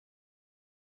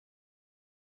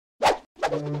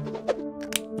Hello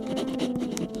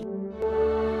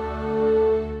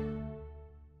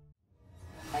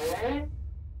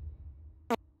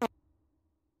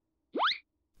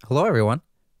everyone,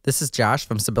 this is Josh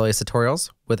from Sibelius Tutorials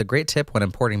with a great tip when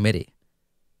importing MIDI.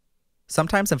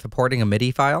 Sometimes if importing a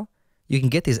MIDI file, you can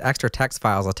get these extra text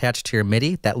files attached to your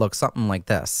MIDI that look something like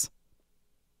this.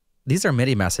 These are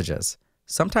MIDI messages.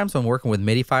 Sometimes when working with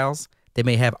MIDI files, they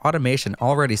may have automation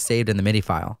already saved in the MIDI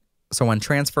file. So when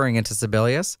transferring into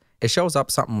Sibelius, it shows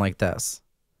up something like this.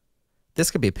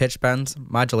 This could be pitch bends,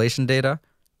 modulation data,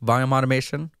 volume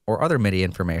automation, or other MIDI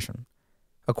information.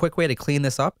 A quick way to clean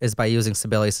this up is by using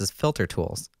Sibelius's filter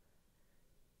tools.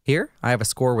 Here, I have a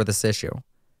score with this issue.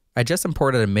 I just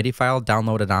imported a MIDI file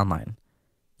downloaded online.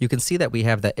 You can see that we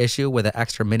have the issue with an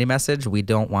extra MIDI message we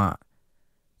don't want.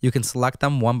 You can select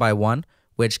them one by one,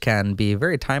 which can be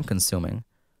very time consuming.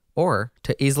 Or,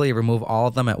 to easily remove all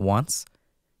of them at once,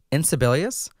 in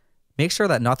Sibelius, make sure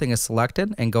that nothing is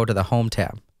selected and go to the Home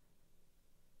tab.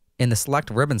 In the Select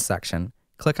Ribbon section,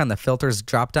 click on the Filters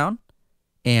dropdown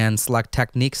and select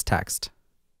Techniques text.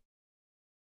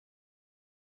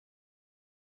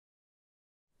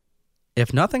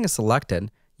 If nothing is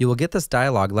selected, you will get this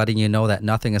dialog letting you know that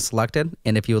nothing is selected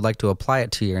and if you would like to apply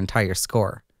it to your entire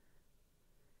score.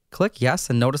 Click Yes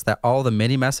and notice that all the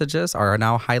MIDI messages are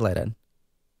now highlighted.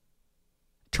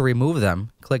 To remove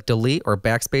them, click Delete or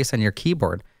Backspace on your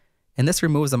keyboard, and this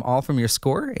removes them all from your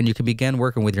score and you can begin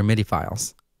working with your MIDI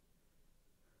files.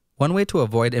 One way to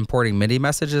avoid importing MIDI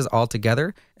messages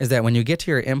altogether is that when you get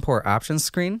to your Import Options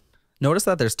screen, notice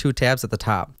that there's two tabs at the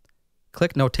top.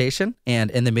 Click Notation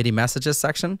and in the MIDI Messages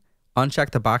section, uncheck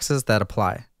the boxes that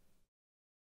apply.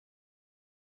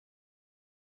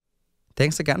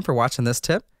 Thanks again for watching this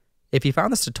tip. If you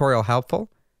found this tutorial helpful,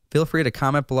 feel free to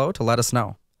comment below to let us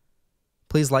know.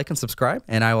 Please like and subscribe,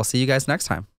 and I will see you guys next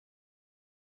time.